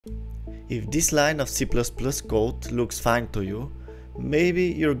If this line of C++ code looks fine to you, maybe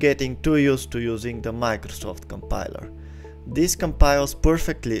you're getting too used to using the Microsoft compiler. This compiles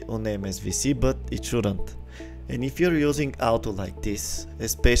perfectly on MSVC, but it shouldn't. And if you're using auto like this,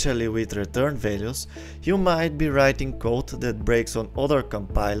 especially with return values, you might be writing code that breaks on other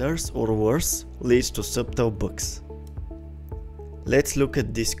compilers or worse, leads to subtle bugs. Let's look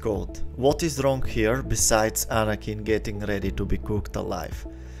at this code. What is wrong here besides Anakin getting ready to be cooked alive?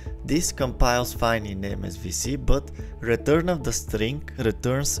 This compiles fine in MSVC, but return of the string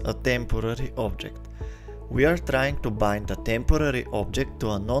returns a temporary object. We are trying to bind a temporary object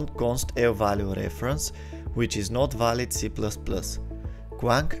to a non-const value reference, which is not valid C++.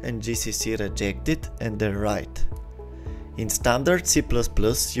 Clang and GCC reject it and they're right. In standard C++,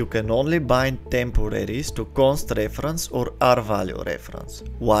 you can only bind temporaries to const reference or R-value reference.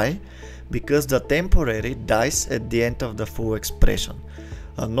 Why? Because the temporary dies at the end of the full expression.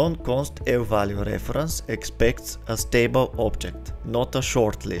 A non-const value reference expects a stable object, not a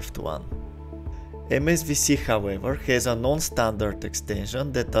short-lived one. MSVC, however, has a non-standard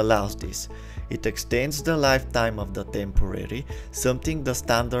extension that allows this. It extends the lifetime of the temporary, something the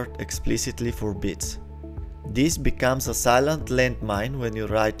standard explicitly forbids. This becomes a silent landmine when you're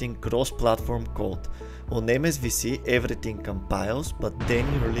writing cross-platform code. On MSVC everything compiles, but then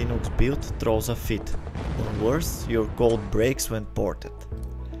your Linux build throws a fit. Or worse, your code breaks when ported.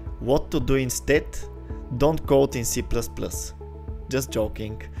 What to do instead? Don't code in C++. Just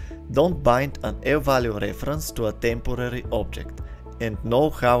joking. Don't bind an value reference to a temporary object, and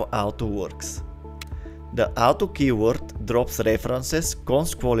know how auto works. The auto keyword drops references,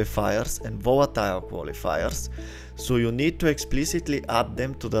 const qualifiers and volatile qualifiers, so you need to explicitly add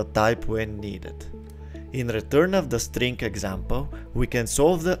them to the type when needed. In return of the string example, we can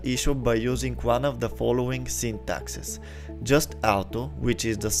solve the issue by using one of the following syntaxes. Just auto, which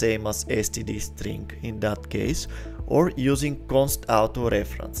is the same as std string in that case, or using const auto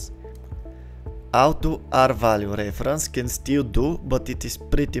reference. Auto R-value reference can still do, but it is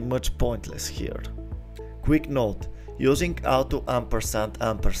pretty much pointless here. Quick note, using auto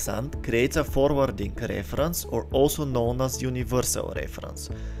 && creates a forwarding reference, or also known as universal reference.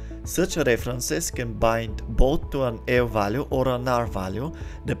 Such references can bind both to an value or an R value,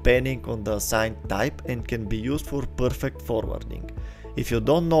 depending on the assigned type, and can be used for perfect forwarding. If you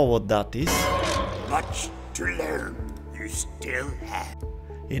don't know what that is, much to learn you still have.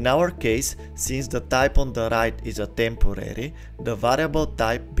 In our case, since the type on the right is a temporary, the variable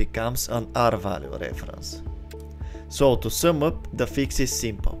type becomes an R-value reference. So to sum up, the fix is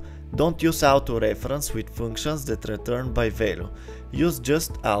simple. Don't use auto reference with functions that return by value. Use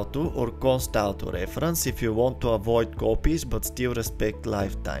just auto or const auto reference if you want to avoid copies but still respect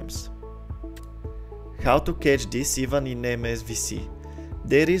lifetimes. How to catch this even in MSVC?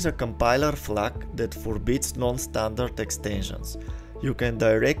 There is a compiler flag that forbids non-standard extensions. You can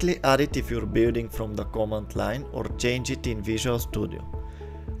directly add it if you're building from the command line or change it in Visual Studio.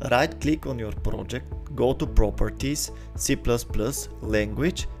 Right-click on your project, go to Properties, C++,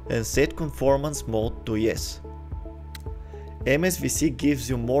 Language and set Conformance Mode to Yes. MSVC gives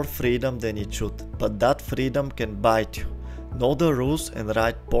you more freedom than it should, but that freedom can bite you. Know the rules and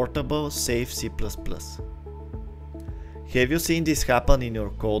write portable, safe C++. Have you seen this happen in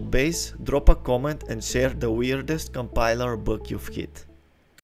your codebase? Drop a comment and share the weirdest compiler bug you've hit.